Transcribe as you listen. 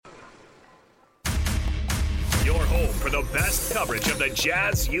home for the best coverage of the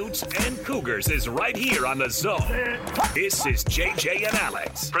Jazz, Utes, and Cougars is right here on The Zone. This is JJ and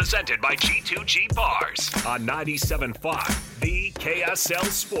Alex, presented by G2G Bars on 97.5, the KSL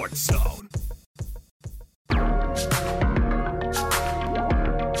Sports Zone.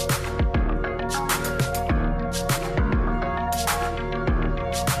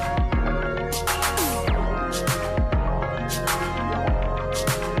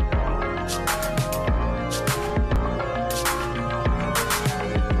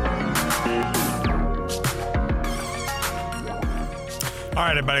 All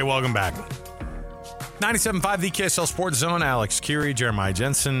right, everybody, welcome back. 97.5, the KSL Sports Zone. Alex Curie, Jeremiah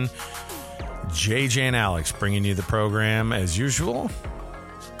Jensen, JJ and Alex bringing you the program as usual.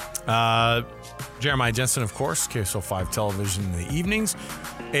 Jeremiah Jensen, of course, KSL 5 television in the evenings.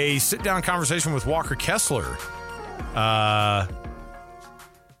 A sit-down conversation with Walker Kessler.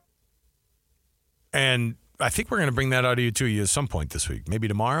 And I think we're going to bring that audio to you at some point this week. Maybe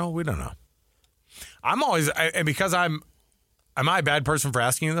tomorrow. We don't know. Because am I a bad person for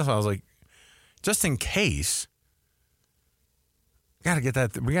asking you this? I was like, just in case, we gotta get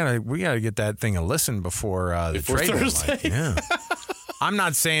that thing a listen before the trade Thursday. Yeah. I'm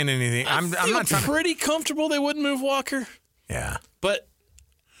not saying anything. I'm not trying. Pretty comfortable they wouldn't move Walker. Yeah, but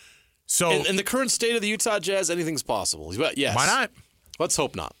so in the current state of the Utah Jazz, anything's possible. But yes, why not? Let's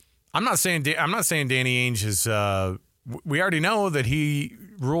hope not. I'm not saying Danny Ainge is. We already know that he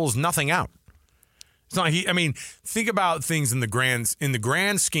rules nothing out. It's not he. I mean, think about things in the grand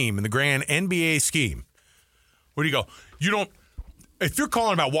scheme, in the grand NBA scheme. Where do you go? You don't. If you're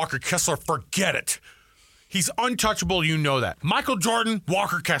calling about Walker Kessler, forget it. He's untouchable. You know that. Michael Jordan,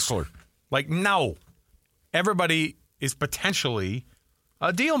 Walker Kessler. Like, no. Everybody is potentially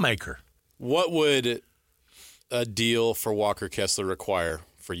a deal maker. What would a deal for Walker Kessler require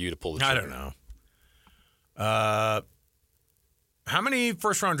for you to pull the trigger? I don't know. How many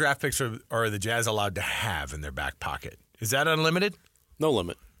first-round draft picks are the Jazz allowed to have in their back pocket? Is that unlimited? No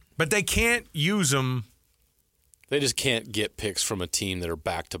limit. But they can't use them. They just can't get picks from a team that are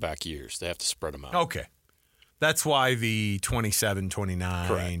back-to-back years. They have to spread them out. Okay. That's why the 27, 29,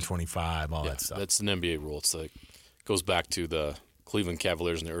 Correct. 25, all that stuff. That's an NBA rule. It's like goes back to the Cleveland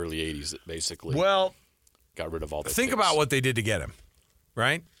Cavaliers in the early 80s that basically got rid of all their think picks. about what they did to get him,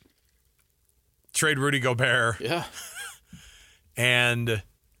 right? Trade Rudy Gobert. Yeah. And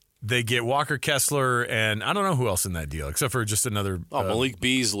they get Walker Kessler, and I don't know who else in that deal, except for just another... Malik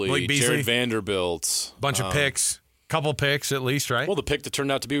Beasley, Jared Vanderbilt. Bunch of picks. Couple picks at least, right? Well, the pick that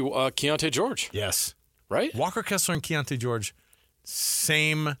turned out to be Keontae George. Yes. Right? Walker Kessler and Keontae George,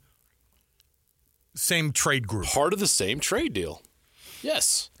 same trade group. Part of the same trade deal.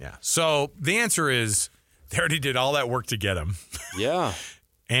 Yes. Yeah. So the answer is they already did all that work to get him. Yeah.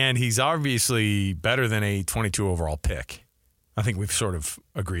 And he's obviously better than a 22 overall pick. I think we've sort of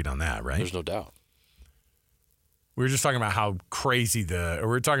agreed on that, right? There's no doubt. We were just talking about how crazy we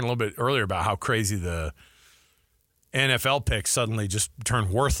were talking a little bit earlier about how crazy the NFL picks suddenly just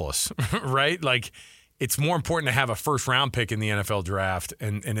turn worthless, right? Like, it's more important to have a first round pick in the NFL draft,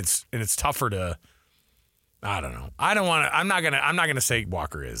 and it's tougher to. I don't know. I'm not gonna say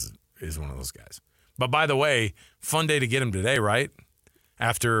Walker is one of those guys. But by the way, fun day to get him today, right?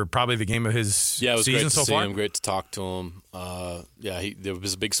 After probably the game of his season so far. Him. Great to talk to him. There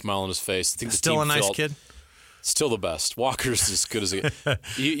was a big smile on his face. I think Still a nice kid. Still the best. Walker's as good as it.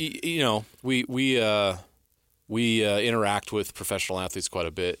 We interact with professional athletes quite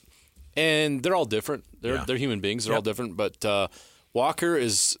a bit, and they're all different. They're human beings. They're all different. But Walker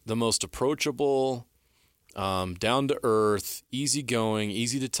is the most approachable, down to earth, easygoing,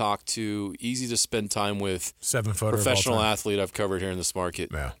 easy to talk to, easy to spend time with. 7-footer professional athlete I've covered here in this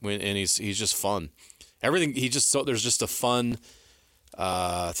market. Yeah. And he's just fun. Everything there's just a fun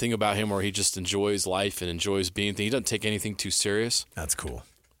thing about him where he just enjoys life and enjoys being. He doesn't take anything too serious. That's cool.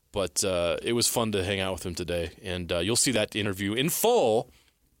 But it was fun to hang out with him today, and you'll see that interview in full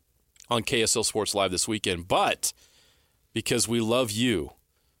on KSL Sports Live this weekend. But because we love you,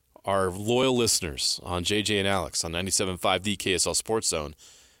 our loyal listeners on JJ and Alex on 97.5 the KSL Sports Zone,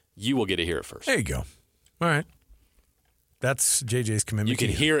 you will get to hear it first. There you go. All right. That's JJ's commitment. You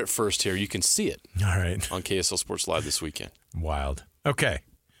can hear it first here. You can see it. All right. On KSL Sports Live this weekend. Wild. Okay.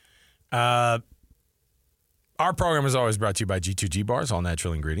 Our program is always brought to you by G2G Bars, all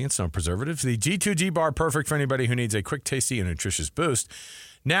natural ingredients, no preservatives. The G2G Bar, perfect for anybody who needs a quick, tasty, and nutritious boost.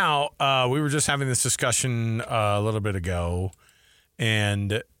 Now, we were just having this discussion a little bit ago,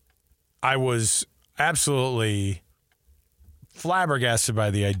 and I was absolutely flabbergasted by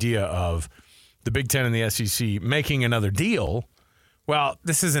the idea of the Big Ten and the SEC making another deal. Well,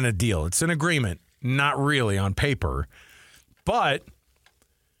 this isn't a deal. It's an agreement Not really on paper. But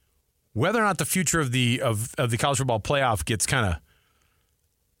whether or not the future of the college football playoff gets kind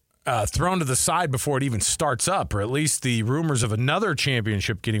of thrown to the side before it even starts up, or at least the rumors of another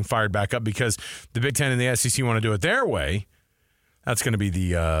championship getting fired back up because the Big Ten and the SEC want to do it their way, that's going to be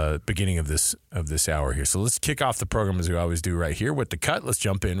the beginning of this hour here. So let's kick off the program as we always do right here with the cut. Let's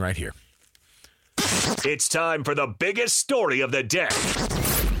jump in right here. It's time for the biggest story of the day.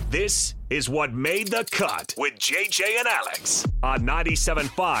 This is what made the cut with JJ and Alex on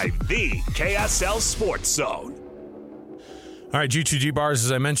 97.5, the KSL Sports Zone. All right, G2G bars,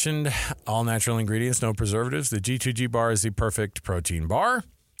 as I mentioned, all natural ingredients, no preservatives. The G2G bar is the perfect protein bar.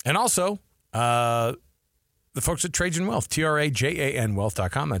 And also, the folks at Trajan Wealth, TRAJAN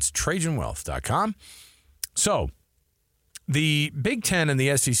Wealth.com. That's TrajanWealth.com. So, the Big Ten and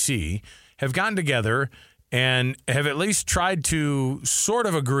the SEC have gotten together and have at least tried to sort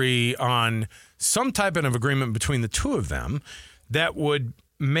of agree on some type of agreement between the two of them that would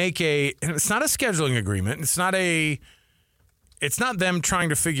make and it's not a scheduling agreement. It's not them trying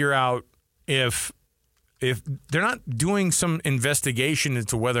to figure out if they're not doing some investigation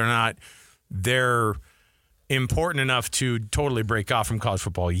into whether or not they're important enough to totally break off from college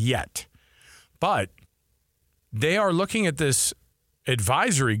football yet. But they are looking at this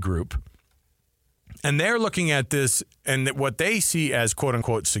advisory group, and they're looking at this and what they see as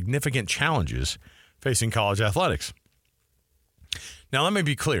quote-unquote significant challenges facing college athletics. Now, let me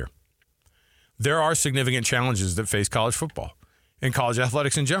be clear. There are significant challenges that face college football and college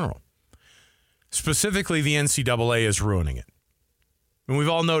athletics in general. Specifically, the NCAA is ruining it. And we've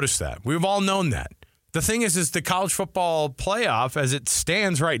all noticed that. We've all known that. The thing is the college football playoff, as it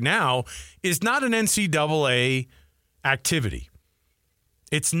stands right now, is not an NCAA activity.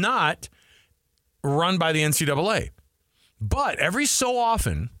 It's not run by the NCAA. But every so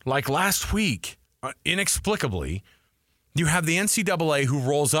often, like last week, inexplicably, you have the NCAA who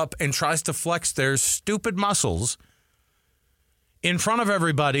rolls up and tries to flex their stupid muscles in front of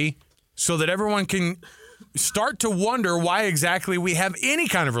everybody so that everyone can start to wonder why exactly we have any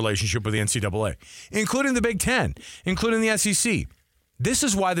kind of relationship with the NCAA, including the Big Ten, including the SEC. This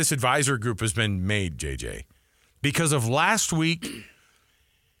is why this advisory group has been made, JJ. Because of last week,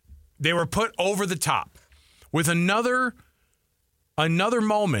 they were put over the top with another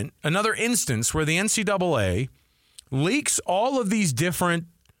moment, another instance where the NCAA leaks all of these different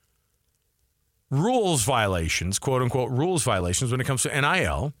rules violations, quote-unquote rules violations when it comes to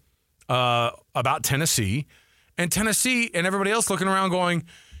NIL, about Tennessee. And Tennessee and everybody else looking around going,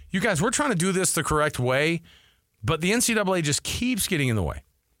 you guys, we're trying to do this the correct way, but the NCAA just keeps getting in the way.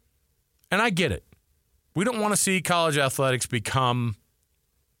 And I get it. We don't want to see college athletics become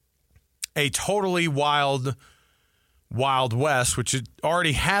a totally wild west, which it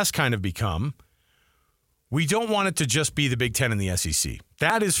already has kind of become. We don't want it to just be the Big Ten and the SEC.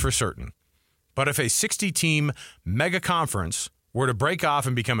 That is for certain. But if a 60-team mega conference were to break off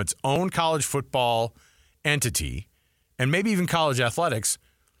and become its own college football entity, and maybe even college athletics,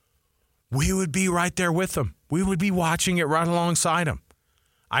 we would be right there with them. We would be watching it right alongside them.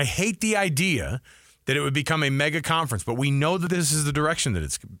 I hate the idea that it would become a mega conference, but we know that this is the direction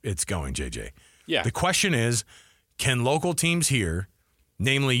that it's going, JJ. Yeah. The question is, can local teams here,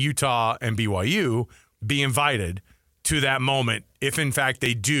 namely Utah and BYU, be invited to that moment if, in fact,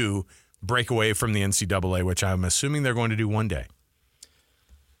 they do break away from the NCAA, which I'm assuming they're going to do one day?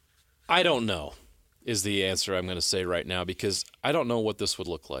 I don't know is the answer I'm going to say right now, because I don't know what this would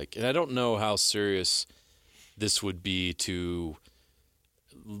look like. And I don't know how serious this would be to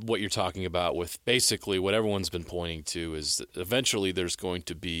what you're talking about with basically what everyone's been pointing to is that eventually there's going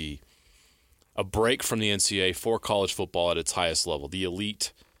to be a break from the NCAA for college football at its highest level, the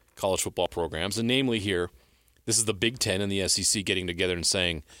elite college football programs. And namely here, this is the Big Ten and the SEC getting together and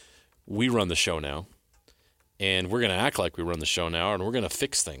saying, we run the show now, and we're going to act like we run the show now, and we're going to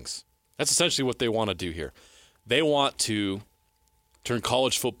fix things. That's essentially what they want to do here. They want to turn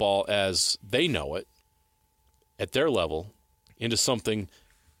college football as they know it, at their level, into something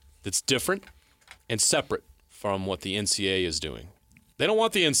that's different and separate from what the NCAA is doing. They don't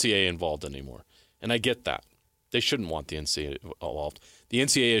want the NCAA involved anymore, and I get that. They shouldn't want the NCAA involved. The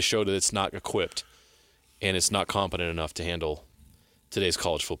NCAA has showed that it's not equipped and it's not competent enough to handle today's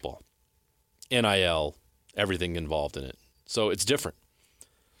college football. NIL, everything involved in it. So it's different.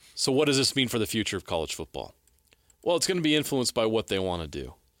 So what does this mean for the future of college football? Well, it's going to be influenced by what they want to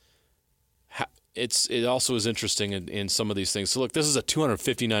do. It also is interesting in some of these things. So look, this is a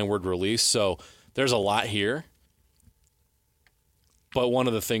 259-word release, so there's a lot here. But one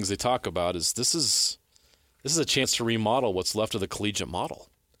of the things they talk about is this is a chance to remodel what's left of the collegiate model.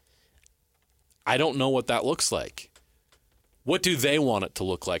 I don't know what that looks like. What do they want it to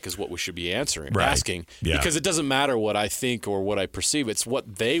look like is what we should be asking. Yeah. Because it doesn't matter what I think or what I perceive. It's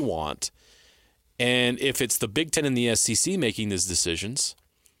what they want. And if it's the Big Ten and the SEC making these decisions,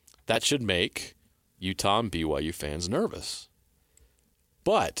 that should make Utah and BYU fans nervous.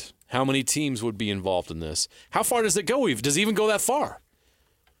 But how many teams would be involved in this? How far does it go? Does it even go that far?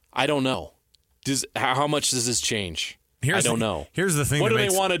 I don't know. How much does this change? I don't know. Here's the thing. What do they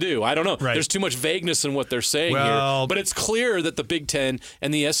want to do? I don't know. Right. There's too much vagueness in what they're saying here. But it's clear that the Big Ten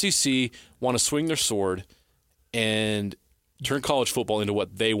and the SEC want to swing their sword and turn college football into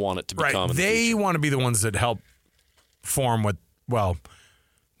what they want it to become. Right. They want to be the ones that help form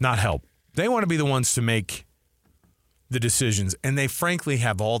not help. They want to be the ones to make the decisions, and they frankly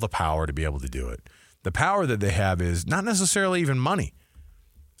have all the power to be able to do it. The power that they have is not necessarily even money.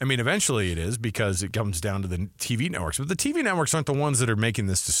 I mean, eventually it is because it comes down to the TV networks. But the TV networks aren't the ones that are making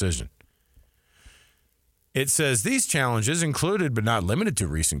this decision. It says these challenges included but not limited to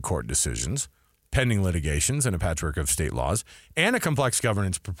recent court decisions, pending litigations and a patchwork of state laws, and complex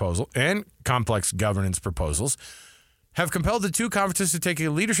governance proposals, have compelled the two conferences to take a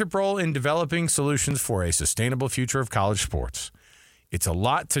leadership role in developing solutions for a sustainable future of college sports. It's a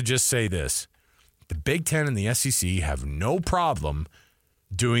lot to just say this. The Big Ten and the SEC have no problem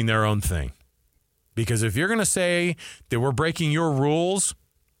doing their own thing. Because if you're going to say that we're breaking your rules,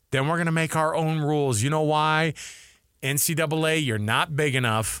 then we're going to make our own rules. You know why? NCAA, you're not big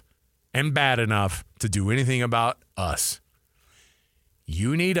enough and bad enough to do anything about us.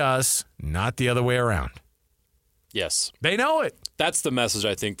 You need us, not the other way around. Yes. They know it. That's the message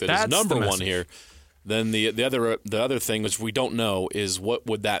I think that is number one here. Then the other thing, which we don't know, is what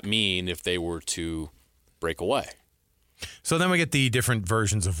would that mean if they were to break away? So then we get the different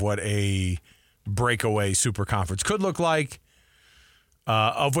versions of what a breakaway super conference could look like,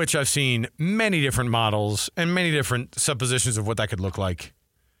 of which I've seen many different models and many different suppositions of what that could look like.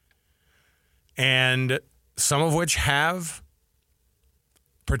 And some of which have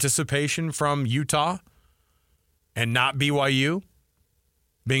participation from Utah and not BYU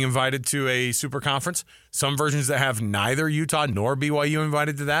being invited to a super conference. Some versions that have neither Utah nor BYU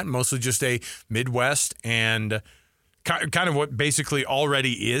invited to that, mostly just a Midwest and kind of what basically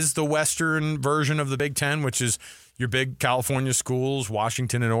already is the Western version of the Big Ten, which is your big California schools,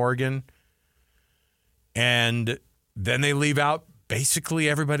 Washington and Oregon. And then they leave out basically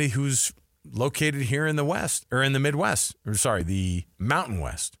everybody who's located here in the West, or in the Midwest, the Mountain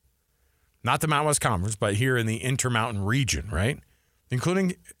West. Not the Mountain West Conference, but here in the Intermountain region, right?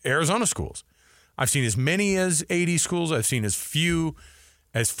 Including Arizona schools. I've seen as many as 80 schools. I've seen as few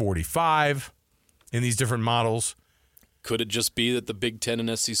as 45 in these different models. Could it just be that the Big Ten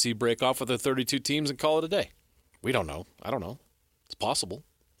and SEC break off with their 32 teams and call it a day? We don't know. I don't know. It's possible.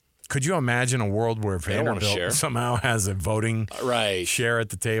 Could you imagine a world where Vanderbilt somehow has a voting share at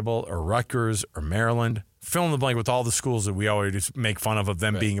the table, or Rutgers or Maryland? Fill in the blank with all the schools that we always make fun of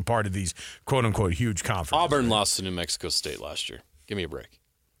them being a part of these quote-unquote huge conferences. Auburn lost to New Mexico State last year. Give me a break.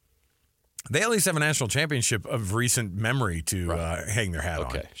 They at least have a national championship of recent memory to hang their hat on.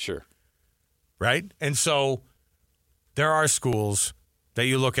 Okay, sure. Right? And so there are schools that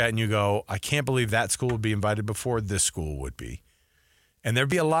you look at and you go, I can't believe that school would be invited before this school would be. And there'd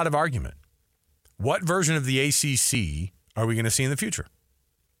be a lot of argument. What version of the ACC are we going to see in the future?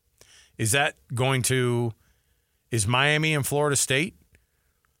 Is Miami and Florida State?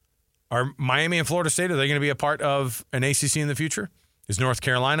 Are Miami and Florida State, are they going to be a part of an ACC in the future? Is North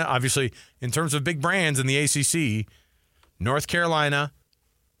Carolina? Obviously, in terms of big brands in the ACC, North Carolina,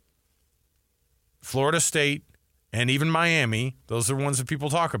 Florida State, and even Miami, those are the ones that people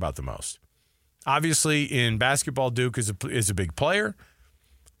talk about the most. Obviously, in basketball, Duke is a big player.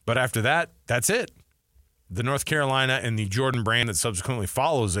 But after that, that's it. The North Carolina and the Jordan brand that subsequently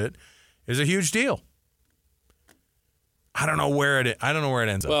follows it is a huge deal. I don't know where it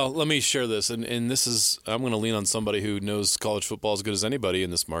ends up. Well, let me share this, and this is, I'm going to lean on somebody who knows college football as good as anybody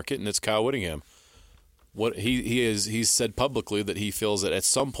in this market, and it's Kyle Whittingham. What he's said publicly that he feels that at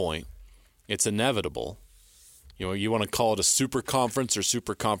some point it's inevitable. You know, you want to call it a super conference or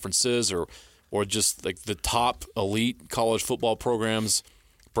super conferences or just like the top elite college football programs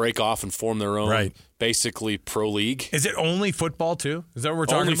break off and form their own, basically pro league. Is it only football too? Is that what we're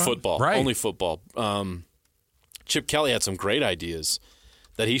talking about? Only football. Right. Only football. Chip Kelly had some great ideas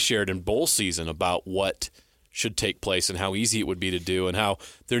that he shared in bowl season about what should take place and how easy it would be to do and how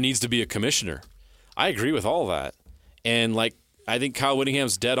there needs to be a commissioner. I agree with all that. And I think Kyle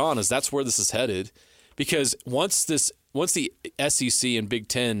Whittingham's dead on as that's where this is headed, because once the SEC and Big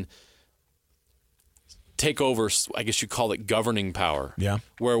Ten take over, I guess you call it governing power,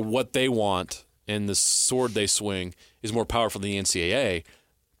 where what they want and the sword they swing is more powerful than the NCAA,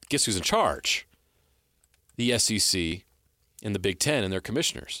 guess who's in charge? The SEC and the Big Ten and their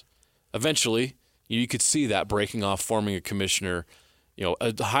commissioners. Eventually, you could see that breaking off, forming a commissioner,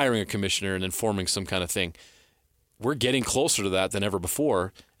 hiring a commissioner, and then forming some kind of thing. We're getting closer to that than ever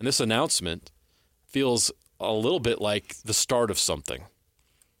before, and this announcement feels a little bit like the start of something.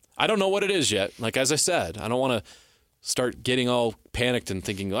 I don't know what it is yet. Like, as I said, I don't want to start getting all panicked and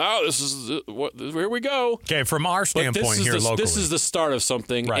thinking, oh, here we go. Okay, from our standpoint here locally. This is the start of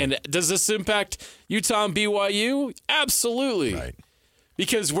something. Right. And does this impact Utah and BYU? Absolutely. Right.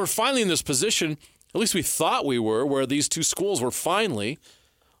 Because we're finally in this position, at least we thought we were, where these two schools were finally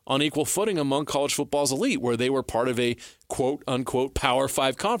on equal footing among college football's elite, where they were part of a quote-unquote Power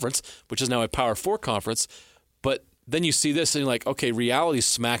 5 conference, which is now a Power 4 conference. But then you see this and you're like, okay, reality's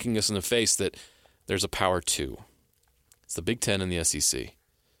smacking us in the face that there's a Power 2. It's the Big Ten and the SEC.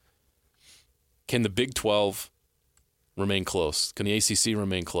 Can the Big 12 remain close? Can the ACC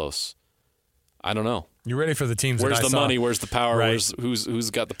remain close? I don't know. You ready for the teams Where's that I the saw? money? Where's the power? Right. Who's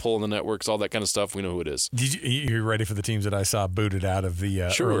got the pull in the networks? All that kind of stuff. We know who it is. You ready for the teams that I saw booted out of the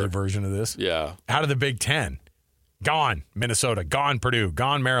early version of this? Yeah. Out of the Big Ten. Gone Minnesota, gone Purdue,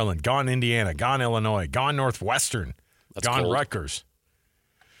 gone Maryland, gone Indiana, gone Illinois, gone Northwestern, That's gone cold. Rutgers.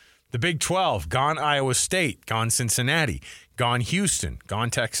 The Big 12, gone Iowa State, gone Cincinnati, gone Houston,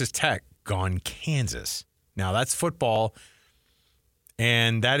 gone Texas Tech, gone Kansas. Now, that's football,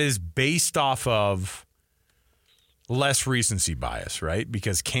 and that is based off of less recency bias, right?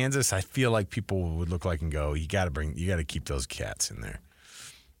 Because Kansas, I feel like people would look like and go, you got to keep those cats in there.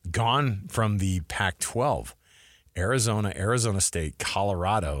 Gone from the Pac-12, Arizona, Arizona State,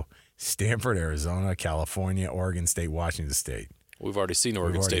 Colorado, Stanford, Arizona, California, Oregon State, Washington State. We've already seen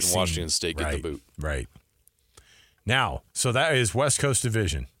Oregon State and Washington State get the boot. Right. Now, so that is West Coast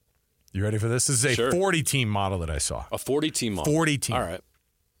Division. You ready for this? This is a 40-team model that I saw. A 40-team model. 40-team. All right.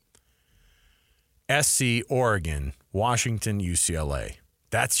 SC, Oregon, Washington, UCLA.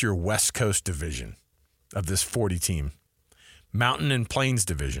 That's your West Coast Division of this 40-team. Mountain and Plains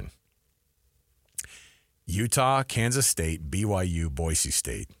Division. Utah, Kansas State, BYU, Boise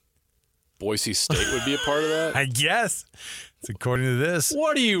State. Boise State would be a part of that? I guess. It's according to this.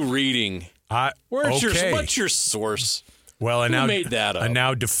 What are you reading? What's your source? Well, Who made that up? A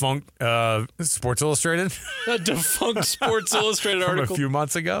now defunct Sports Illustrated. A defunct Sports Illustrated From article a few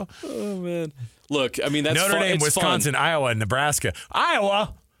months ago. Oh, man. Look, I mean, that's Notre fun. Dame, It's Wisconsin, fun. Iowa, Nebraska.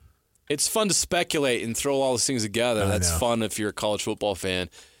 Iowa! It's fun to speculate and throw all these things together. That's know. fun if you're a college football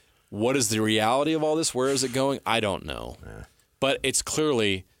fan. What is the reality of all this? Where is it going? I don't know. Yeah. But it's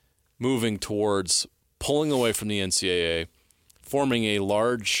clearly moving towards pulling away from the NCAA, forming a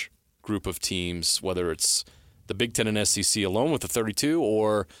large group of teams, whether it's the Big Ten and SEC alone with the 32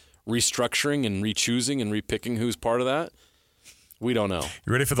 or restructuring and re-choosing and re-picking who's part of that. We don't know.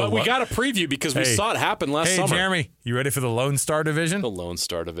 You ready for the? But we got a preview because we saw it happen last summer. Hey, Jeremy, you ready for the Lone Star Division? The Lone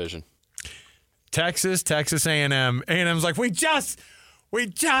Star Division. Texas A&M. A&M's like, we just,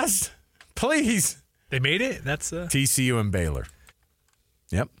 please. They made it? That's TCU and Baylor.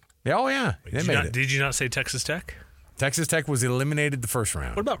 Yep. Oh, yeah. They made it. Did you not say Texas Tech? Texas Tech was eliminated the first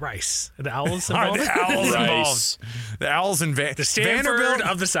round. What about Rice? Are the Owls All right, involved? the Owls Rice. involved. The Owls and The Stanford Vanderbilt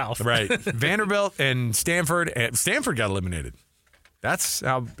of the South. Right. Vanderbilt and Stanford. Stanford got eliminated. That's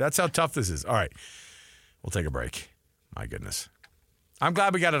how tough this is. All right. We'll take a break. My goodness. I'm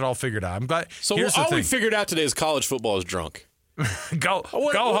glad we got it all figured out. I'm glad. So here's the all we thing. figured out today is college football is drunk. Go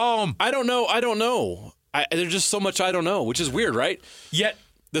home. I don't know. There's just so much I don't know, which is weird, right? Yet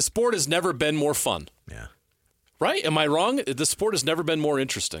the sport has never been more fun. Yeah. Right? Am I wrong? The sport has never been more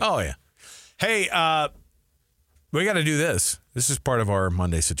interesting. Oh, yeah. Hey, we got to do this. This is part of our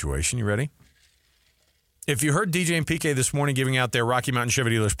Monday situation. You ready? If you heard DJ and PK this morning giving out their Rocky Mountain Chevy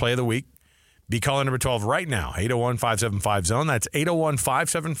Dealers Play of the Week, be calling number 12 right now, 801-575-ZONE. That's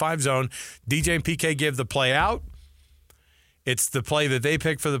 801-575-ZONE. DJ and PK give the play out. It's the play that they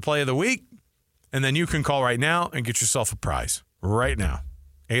pick for the play of the week. And then you can call right now and get yourself a prize right now.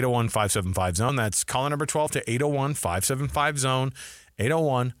 801-575-ZONE. That's caller number 12 to 801-575-ZONE.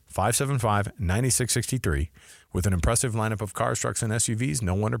 801-575-9663. With an impressive lineup of cars, trucks, and SUVs,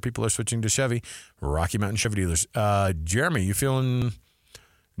 no wonder people are switching to Chevy. Rocky Mountain Chevy Dealers. Jeremy, you feeling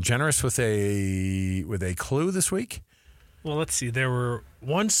generous with a clue this week? Well, let's see. There were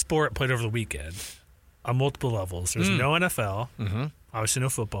one sport played over the weekend on multiple levels. There's no NFL. Obviously no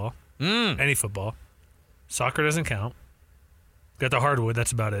football. Any football. Soccer doesn't count. Got the hardwood.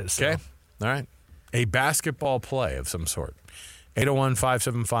 That's about it. So. Okay. All right. A basketball play of some sort.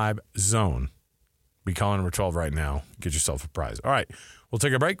 801-575-ZONE. Be calling number 12 right now. Get yourself a prize. All right. We'll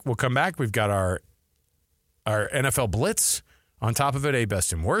take a break. We'll come back. We've got our NFL Blitz. On top of it, a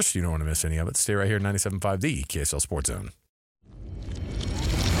best and worst. You don't want to miss any of it. Stay right here at 97.5, the KSL Sports Zone.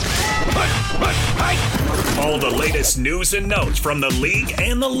 All the latest news and notes from the league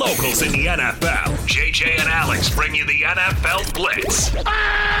and the locals in the NFL. JJ and Alex bring you the NFL Blitz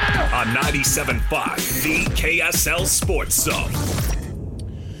on 97.5, the KSL Sports Zone.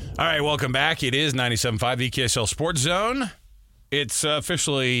 All right, welcome back. It is 97.5, the KSL Sports Zone. It's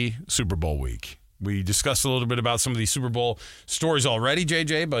officially Super Bowl week. We discussed a little bit about some of these Super Bowl stories already,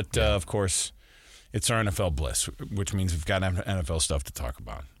 JJ, but of course, it's our NFL Bliss, which means we've got NFL stuff to talk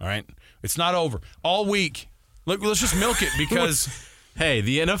about. All right? It's not over. All week. Look, let's just milk it because... Hey,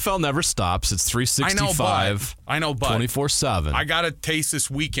 the NFL never stops. It's 365. I know, but 24/7. I got a taste this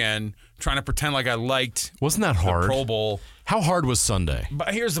weekend trying to pretend like I liked Wasn't that hard? the Pro Bowl. How hard was Sunday?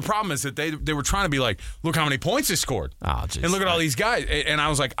 But here's the problem is that they were trying to be like, look how many points they scored. Oh, geez. And look at all these guys. And I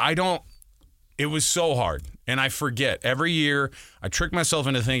was like, it was so hard. And I forget. Every year, I trick myself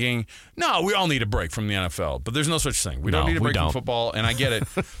into thinking, no, we all need a break from the NFL. But there's no such thing. We don't need a break from football. And I get it.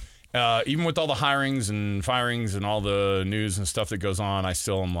 Even with all the hirings and firings and all the news and stuff that goes on, I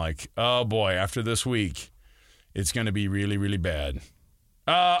still am like, oh, boy, after this week, it's going to be really, really bad.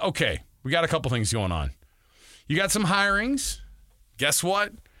 Okay, we got a couple things going on. You got some hirings. Guess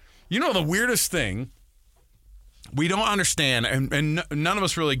what? You know the weirdest thing? We don't understand, and none of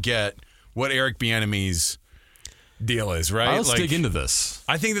us really get what Eric Bieniemy's deal is, right? Let's dig into this.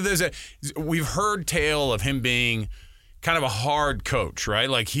 I think that we've heard tale of him being kind of a hard coach, right?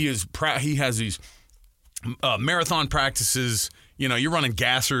 Like he has these marathon practices. You know, you're running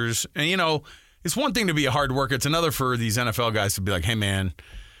gassers, and you know it's one thing to be a hard worker. It's another for these NFL guys to be like, hey man,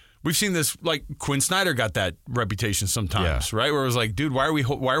 we've seen this. Like Quinn Snyder got that reputation sometimes, right? Where it was like, dude, why are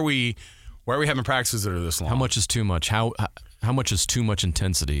we having practices that are this long? How much is too much? How much is too much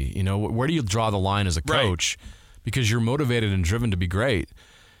intensity? You know, where do you draw the line as a coach? Right. Because you're motivated and driven to be great.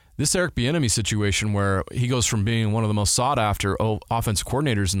 This Eric Bieniemy situation where he goes from being one of the most sought-after offensive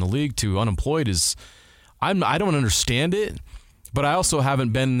coordinators in the league to unemployed I don't understand it, but I also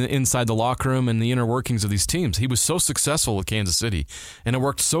haven't been inside the locker room and the inner workings of these teams. He was so successful with Kansas City, and it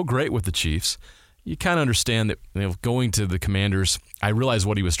worked so great with the Chiefs. You kind of understand that going to the Commanders, I realized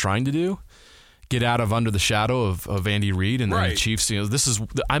what he was trying to do. Get out of under the shadow of Andy Reid and then the Chiefs. You know,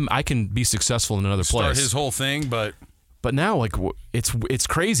 I can be successful in another place. Start his whole thing, but now like it's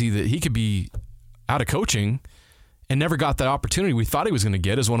crazy that he could be out of coaching and never got that opportunity we thought he was going to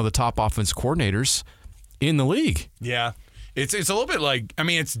get as one of the top offense coordinators in the league. Yeah, it's a little bit like, I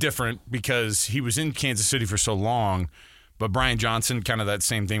mean, it's different because he was in Kansas City for so long, but Brian Johnson, kind of that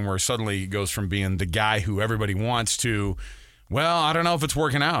same thing where suddenly he goes from being the guy who everybody wants to, well, I don't know if it's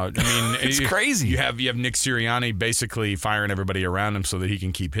working out. I mean, it's crazy. You have Nick Sirianni basically firing everybody around him so that he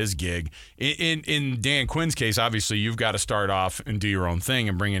can keep his gig. In Dan Quinn's case, obviously, you've got to start off and do your own thing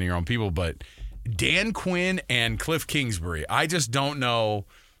and bring in your own people. But Dan Quinn and Cliff Kingsbury, I just don't know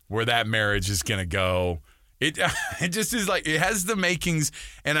where that marriage is going to go. It just is like, it has the makings.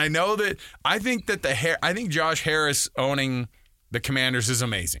 And I know that I think Josh Harris owning the Commanders is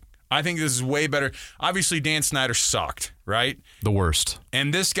amazing. I think this is way better. Obviously, Dan Snyder sucked, right? The worst.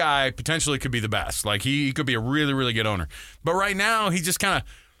 And this guy potentially could be the best. Like, he could be a really, really good owner. But right now, he just kind of,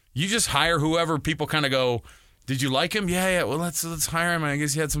 you just hire whoever people kind of go, did you like him? Yeah. Well, let's hire him. I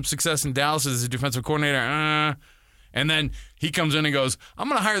guess he had some success in Dallas as a defensive coordinator. And then he comes in and goes, I'm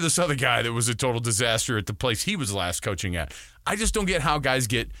going to hire this other guy that was a total disaster at the place he was last coaching at. I just don't get how guys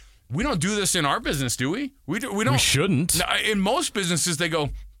get, we don't do this in our business, do we? We don't. We shouldn't. In most businesses, they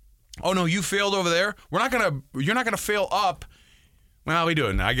go, oh no, you failed over there. You're not gonna fail up. Well, we do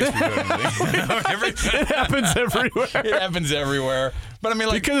it. I guess we do it. It happens everywhere. It happens everywhere. But I mean,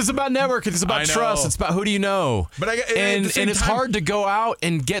 like, because it's about network, it's about trust, it's about who do you know. But and it's hard to go out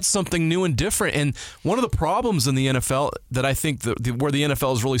and get something new and different. And one of the problems in the NFL that I think where the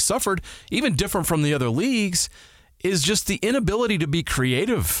NFL has really suffered, even different from the other leagues, is just the inability to be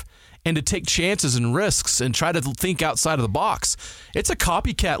creative and to take chances and risks and try to think outside of the box. It's a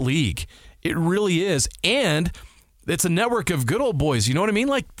copycat league. It really is. And it's a network of good old boys. You know what I mean?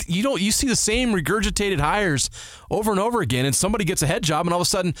 Like, you see the same regurgitated hires over and over again, and somebody gets a head job, and all of a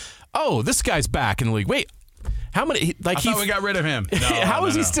sudden, oh, this guy's back in the league. Wait, how many? Like, I thought we got rid of him. How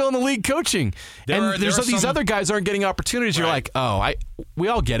is he still in the league coaching? These other guys aren't getting opportunities. Right. You're like, oh, we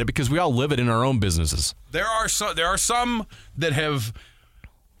all get it because we all live it in our own businesses. There are some that have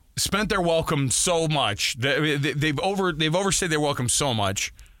spent their welcome so much that they've overstayed their welcome so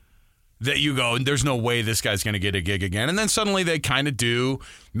much that you go, there's no way this guy's going to get a gig again. And then suddenly they kind of do.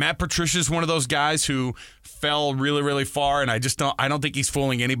 Matt Patricia's one of those guys who fell really, really far, and I don't think he's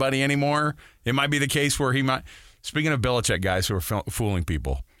fooling anybody anymore. It might be the case where he might. Speaking of Belichick guys who are fooling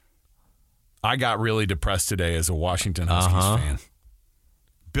people, I got really depressed today as a Washington Huskies fan.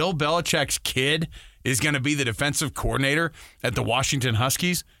 Bill Belichick's kid is going to be the defensive coordinator at the Washington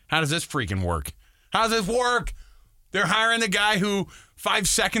Huskies? How does this freaking work? How does this work? They're hiring the guy who 5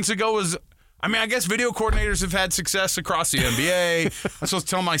 seconds ago was, I guess video coordinators have had success across the NBA. I'm supposed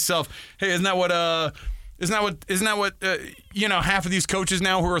to tell myself, hey, isn't that what half of these coaches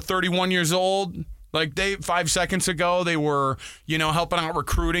now who are 31 years old, like 5 seconds ago they were, helping out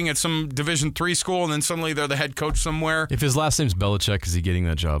recruiting at some Division III school, and then suddenly they're the head coach somewhere. If his last name's Belichick, is he getting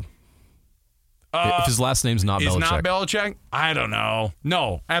that job? If his last name's not Belichick. Is not Belichick? I don't know.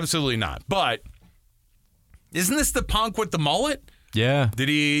 No, absolutely not. But isn't this the punk with the mullet? Yeah. Did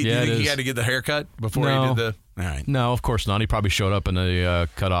he? Yeah, do you think he had to get the haircut before he did the? All right. No, of course not. He probably showed up in a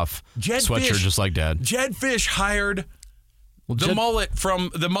cut-off sweatshirt just like Dad. Jed Fish hired mullet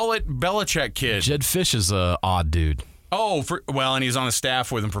from the mullet Belichick kid. Jed Fish is a odd dude. Oh, and he's on a staff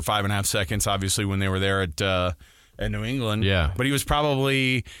with him for 5.5 seconds. Obviously, when they were there at New England. Yeah. But he was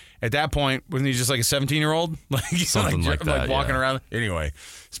probably at that point, wasn't he just like a 17-year-old, Something like that, walking around? Anyway,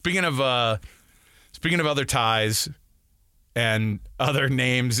 speaking of other ties and other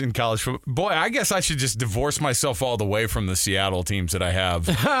names in college football, boy, I guess I should just divorce myself all the way from the Seattle teams that I have.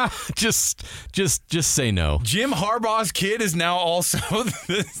 just say no. Jim Harbaugh's kid is now also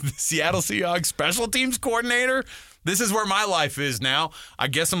the Seattle Seahawks special teams coordinator. This is where my life is now. I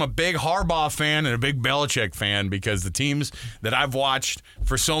guess I'm a big Harbaugh fan and a big Belichick fan because the teams that I've watched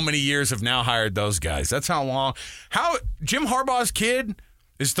for so many years have now hired those guys. That's how Jim Harbaugh's kid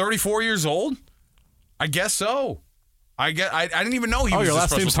is 34 years old? I guess so. I didn't even know he was. Your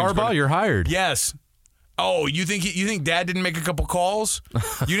last name's Harbaugh. You're hired. Yes. Oh, you think Dad didn't make a couple calls?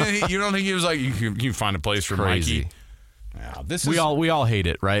 You don't think he was like, you can find a place for Crazy. Mikey? Wow, we all hate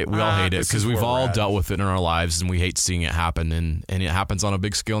it, right? We all hate it because we've all dealt with it in our lives, and we hate seeing it happen. And it happens on a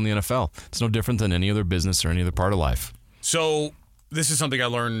big scale in the NFL. It's no different than any other business or any other part of life. So this is something I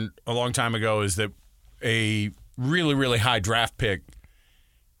learned a long time ago: is that a really, really high draft pick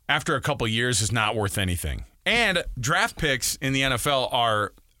after a couple years is not worth anything. And draft picks in the NFL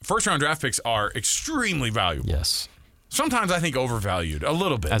first-round draft picks are extremely valuable. Yes. Sometimes I think overvalued a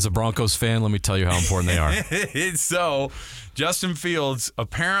little bit. As a Broncos fan, let me tell you how important they are. So, Justin Fields,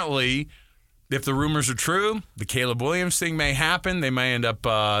 apparently, if the rumors are true, the Caleb Williams thing may happen. They may end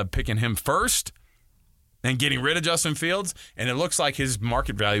up picking him first and getting rid of Justin Fields. And it looks like his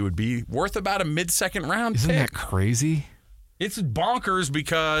market value would be worth about a mid-second round Isn't pick. that crazy? It's bonkers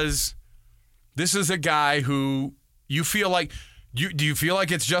because this is a guy who you feel like do you feel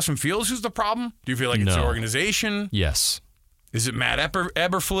like it's Justin Fields who's the problem? Do you feel like it's the organization? Yes. Is it Matt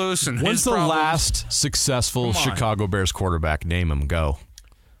Eberflus and When's his the problems? last successful Chicago Bears quarterback? Name him. Go.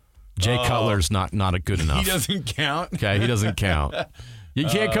 Jay Cutler's not a good enough. He doesn't count. Okay, he doesn't count. You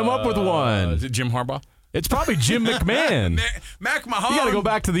can't come up with one. Is it Jim Harbaugh? It's probably Jim McMahon. Mac Mahomes. You got to go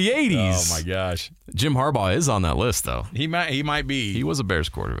back to the 80s. Oh, my gosh. Jim Harbaugh is on that list, though. He might be. He was a Bears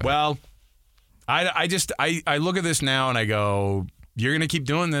quarterback. Well, I look at this now and I go, you're going to keep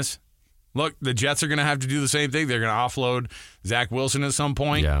doing this. Look, the Jets are going to have to do the same thing. They're going to offload Zach Wilson at some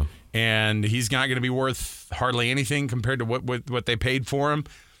point. Yeah. And he's not going to be worth hardly anything compared to what they paid for him.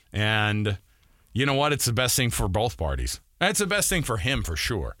 And you know what? It's the best thing for both parties. It's the best thing for him for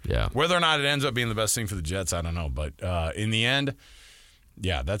sure. Yeah. Whether or not it ends up being the best thing for the Jets, I don't know. But in the end,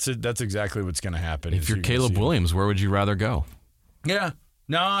 yeah, that's exactly what's going to happen. If you're Caleb Williams, where would you rather go? Yeah.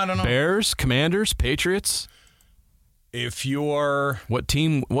 No, I don't know. Bears, Commanders, Patriots? If you're what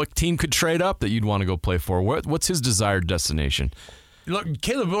team could trade up that you'd want to go play for? What's his desired destination? Look,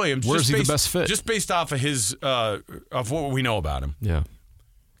 Caleb Williams. Where's he the best fit? Just based off of his of what we know about him. Yeah.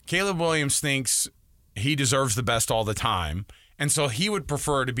 Caleb Williams thinks he deserves the best all the time, and so he would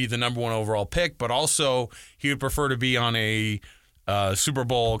prefer to be the number one overall pick, but also he would prefer to be on a Super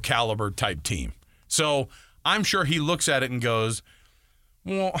Bowl caliber type team. So I'm sure he looks at it and goes,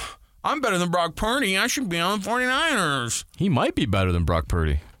 well, I'm better than Brock Purdy. I should be on the 49ers. He might be better than Brock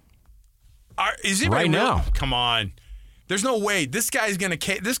Purdy. Is he right now? Come on. There's no way. This guy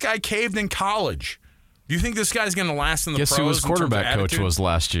caved in college. Do you think this guy's going to last in the pros? Guess who his quarterback coach was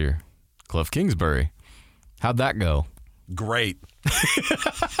last year? Cliff Kingsbury. How'd that go? Great.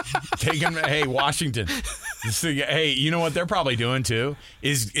 Hey, Washington. Hey, you know what they're probably doing too?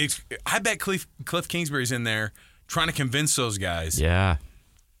 I bet Cliff Kingsbury's in there trying to convince those guys. Yeah.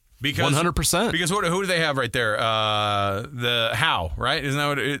 Because 100%. Because who do they have right there? The Howe, right? Isn't that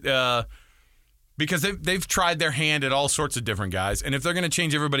what it? Because they've tried their hand at all sorts of different guys, and if they're going to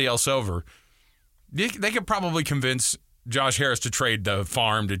change everybody else over, they could probably convince Josh Harris to trade the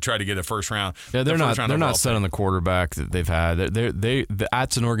farm to try to get a first round. Yeah, they're not set on the quarterback that they've had.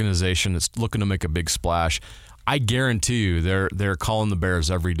 That's an organization that's looking to make a big splash. I guarantee you, they're calling the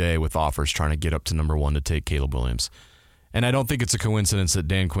Bears every day with offers trying to get up to number 1 to take Caleb Williams. And I don't think it's a coincidence that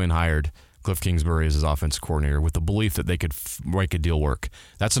Dan Quinn hired Cliff Kingsbury as his offensive coordinator with the belief that they could make a deal work.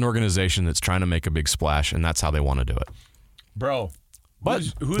 That's an organization that's trying to make a big splash, and that's how they want to do it. Bro. But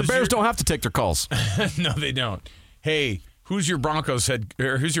the Bears don't have to take their calls. No, they don't. Hey, who's your Broncos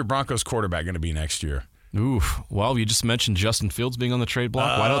quarterback going to be next year? Ooh, well, you just mentioned Justin Fields being on the trade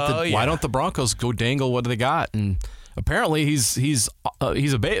block. Why don't the Broncos go dangle what they got? And apparently he's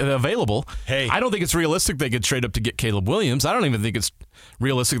available. Hey, I don't think it's realistic they could trade up to get Caleb Williams. I don't even think it's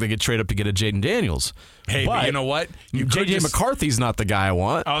realistic they could trade up to get a Jaden Daniels. Hey, but you know what? J.J. McCarthy's not the guy I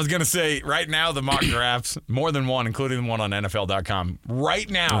want. I was going to say, right now, the mock drafts, more than one, including the one on NFL.com, right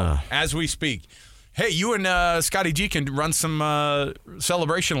now, as we speak. Hey, you and Scotty G can run some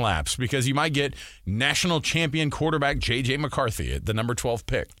celebration laps because you might get national champion quarterback J.J. McCarthy at the number 12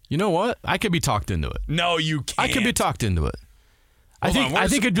 pick. You know what? I could be talked into it. No, you can't. I could be talked into it. I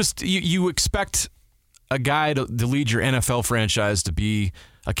think it just you expect a guy to lead your NFL franchise to be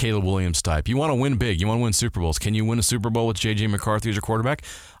a Caleb Williams type. You want to win big. You want to win Super Bowls. Can you win a Super Bowl with J.J. McCarthy as your quarterback?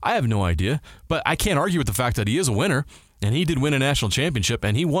 I have no idea, but I can't argue with the fact that he is a winner, and he did win a national championship,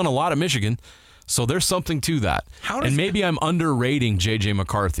 and he won a lot at Michigan. So there's something to that. And maybe I'm underrating J.J.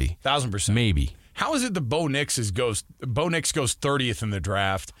 McCarthy. 1,000%. Maybe. How is it that Bo Nix goes 30th in the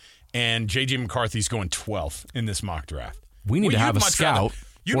draft and J.J. McCarthy's going 12th in this mock draft? We need to have a scout.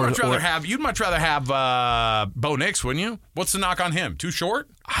 You'd much rather have Bo Nix, wouldn't you? What's the knock on him? Too short?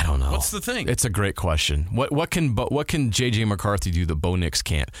 I don't know. What's the thing? It's a great question. What can J.J. McCarthy do that Bo Nix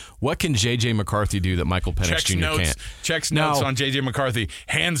can't? What can J.J. McCarthy do that Michael Penix Jr. can't? Checks notes on J.J. McCarthy.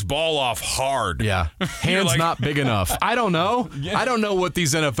 Hands ball off hard. Yeah. Hands not big enough. I don't know. Yeah. I don't know what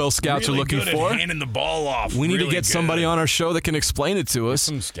these NFL scouts really are looking good for. At handing the ball off. We need to get somebody on our show that can explain it to us.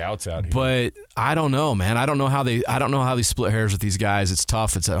 Some scouts out here. But I don't know, man. I don't know how they split hairs with these guys. It's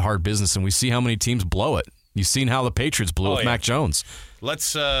tough. It's a hard business, and we see how many teams blow it. You've seen how the Patriots blew with Mac Jones.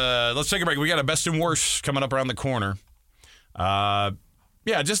 Let's take a break. We got a best and worst coming up around the corner.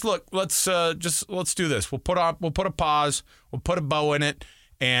 Just look. Let's do this. We'll put a pause. We'll put a bow in it,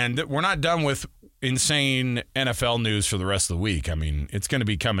 and we're not done with insane NFL news for the rest of the week. I mean, it's going to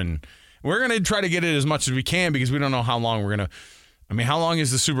be coming. We're going to try to get it as much as we can because we don't know how long we're going to. I mean, how long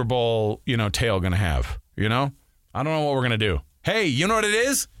is the Super Bowl tail going to have? I don't know what we're going to do. Hey, you know what it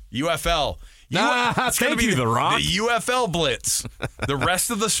is? UFL. It's going to be The Rock. The UFL Blitz. The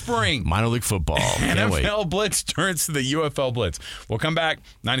rest of the spring. Minor league football. NFL Blitz turns to the UFL Blitz. We'll come back.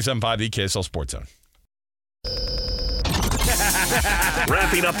 97.5, the KSL Sports Zone.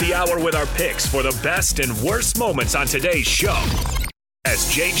 Wrapping up the hour with our picks for the best and worst moments on today's show.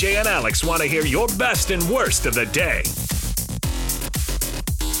 As JJ and Alex want to hear your best and worst of the day.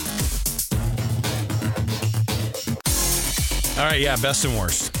 All right, best and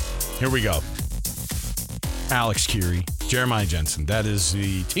worst. Here we go. Alex Curie, Jeremiah Jensen. That is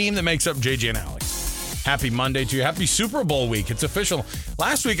the team that makes up JJ and Alex. Happy Monday to you. Happy Super Bowl week. It's official.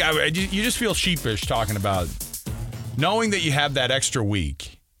 Last week, you just feel sheepish talking about knowing that you have that extra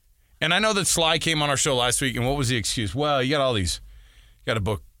week. And I know that Sly came on our show last week, and what was the excuse? Well, you got you got to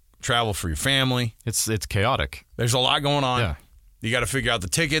book travel for your family. It's chaotic. There's a lot going on. Yeah. You got to figure out the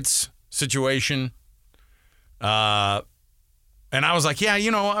tickets situation. And I was like,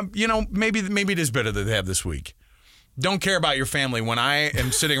 maybe it is better that they have this week. Don't care about your family when I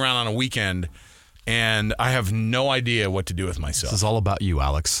am sitting around on a weekend and I have no idea what to do with myself. This is all about you,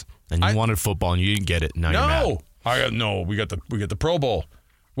 Alex. And you wanted football and you didn't get it. Now you're mad. We got the Pro Bowl.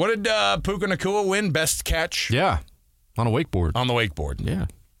 What did Puka Nacua win? Best catch? Yeah, on a wakeboard. On the wakeboard. Yeah.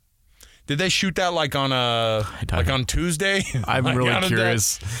 Did they shoot that on Tuesday? I'm really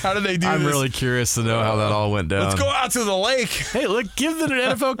curious. How did they do this? I'm really curious to know how that all went down. Let's go out to the lake. Hey, look, give the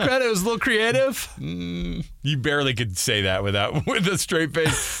NFL credit. It was a little creative. You barely could say that with a straight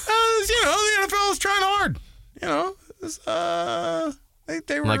face. The NFL is trying hard.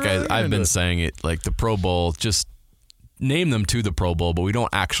 They were like I've been saying it. Like the Pro Bowl, just name them to the Pro Bowl, but we don't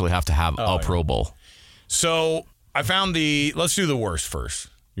actually have to have a Pro Bowl. So I found let's do the worst first.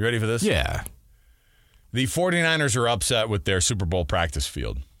 You ready for this? Yeah. The 49ers are upset with their Super Bowl practice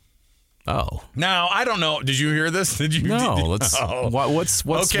field. Oh. Now, I don't know. Did you hear this? Did you? No. What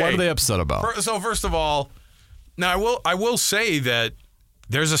are they upset about? So first of all, now I will say that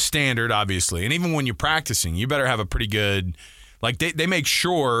there's a standard, obviously. And even when you're practicing, you better have a pretty good, like they make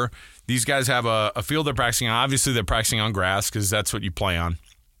sure these guys have a field they're practicing on. Obviously, they're practicing on grass because that's what you play on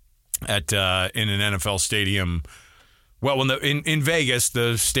at in an NFL stadium. Well, in Vegas,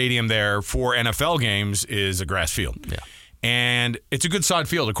 the stadium there for NFL games is a grass field. Yeah. And it's a good sod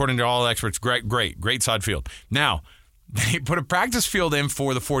field, according to all experts. Great sod field. Now, they put a practice field in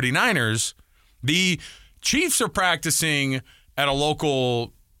for the 49ers. The Chiefs are practicing at a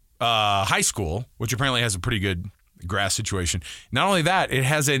local high school, which apparently has a pretty good grass situation. Not only that, it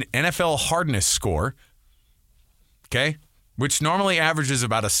has an NFL hardness score, okay, which normally averages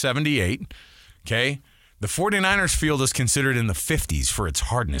about a 78, okay? The 49ers field is considered in the 50s for its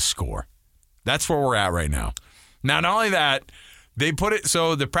hardness score. That's where we're at right now. Now, not only that, they put it,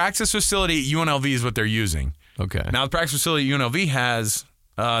 so the practice facility at UNLV is what they're using. Okay. Now, the practice facility at UNLV has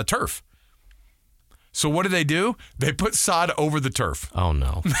turf. So what do? They put sod over the turf. Oh,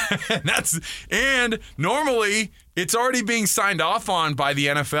 no. And normally, it's already being signed off on by the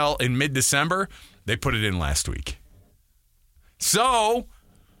NFL in mid-December. They put it in last week. So,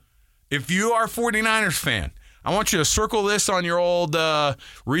 if you are a 49ers fan, I want you to circle this on your old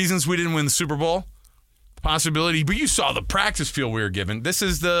reasons we didn't win the Super Bowl possibility. But you saw the practice field we were given.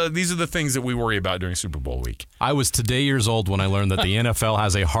 These are the things that we worry about during Super Bowl week. I was today years old when I learned that the NFL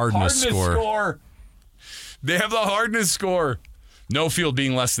has a hardness score. They have the hardness score. No field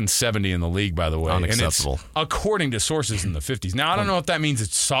being less than 70 in the league, by the way. Unacceptable. And it's according to sources in the 50s. Now, I don't know if that means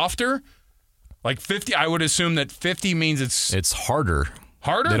it's softer. Like 50, I would assume that 50 means it's harder.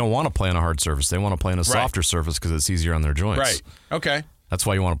 Harder? They don't want to play on a hard surface. They want to play on a softer surface because it's easier on their joints. Right. Okay. That's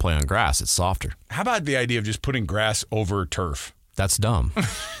why you want to play on grass. It's softer. How about the idea of just putting grass over turf? That's dumb.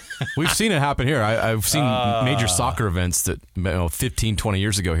 We've seen it happen here. I've seen major soccer events that 15, 20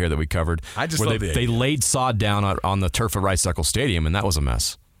 years ago here that we covered. I just where love they laid sod down on the turf at Rice-Eccles Stadium, and that was a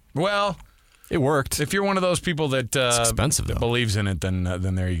mess. Well, it worked. If you're one of those people that it's expensive, that believes in it, then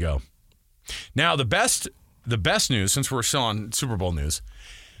there you go. Now, the best news, since we're still on Super Bowl news,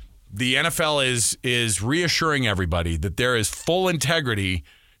 the NFL is reassuring everybody that there is full integrity,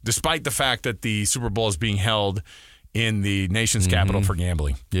 despite the fact that the Super Bowl is being held in the nation's capital for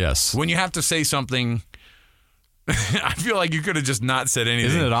gambling. Yes. When you have to say something, I feel like you could have just not said anything.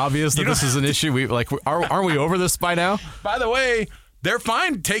 Isn't it obvious that this is an issue? Aren't we over this by now? By the way, they're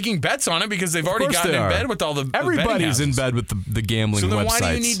fine taking bets on it because they've already gotten in bed with all the Everybody's in bed with the gambling websites. So then why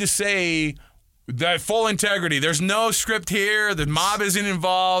do you need to say that full integrity? There's no script here. The mob isn't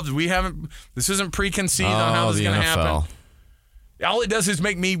involved. This isn't preconceived on how this is going to happen. All it does is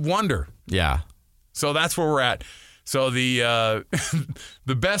make me wonder. Yeah. So that's where we're at. So the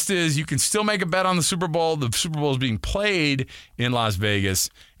best is you can still make a bet on the Super Bowl. The Super Bowl is being played in Las Vegas,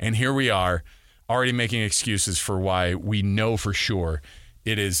 and here we are already making excuses for why we know for sure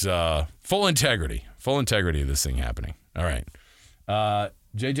it is full integrity of this thing happening. All right.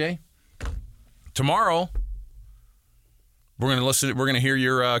 JJ, tomorrow we're going to hear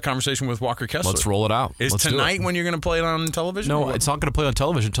your conversation with Walker Kessler. Let's roll it out. Is tonight when you're going to play it on television? No, it's not going to play on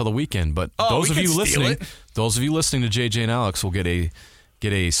television until the weekend. But those of you listening to JJ and Alex will get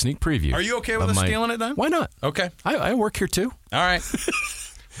a sneak preview. Are you okay with us stealing it then? Why not? Okay. I work here too. All right.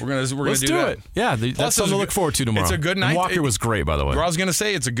 We're gonna do that. Yeah, that's something to look forward to tomorrow. It's a good night. And Walker was great, by the way. I was gonna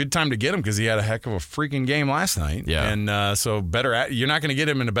say it's a good time to get him because he had a heck of a freaking game last night. Yeah, and so you're not gonna get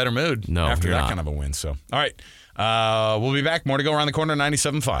him in a better mood after that kind of a win. So all right, we'll be back. More to go around the corner.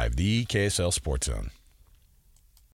 97.5, the KSL Sports Zone.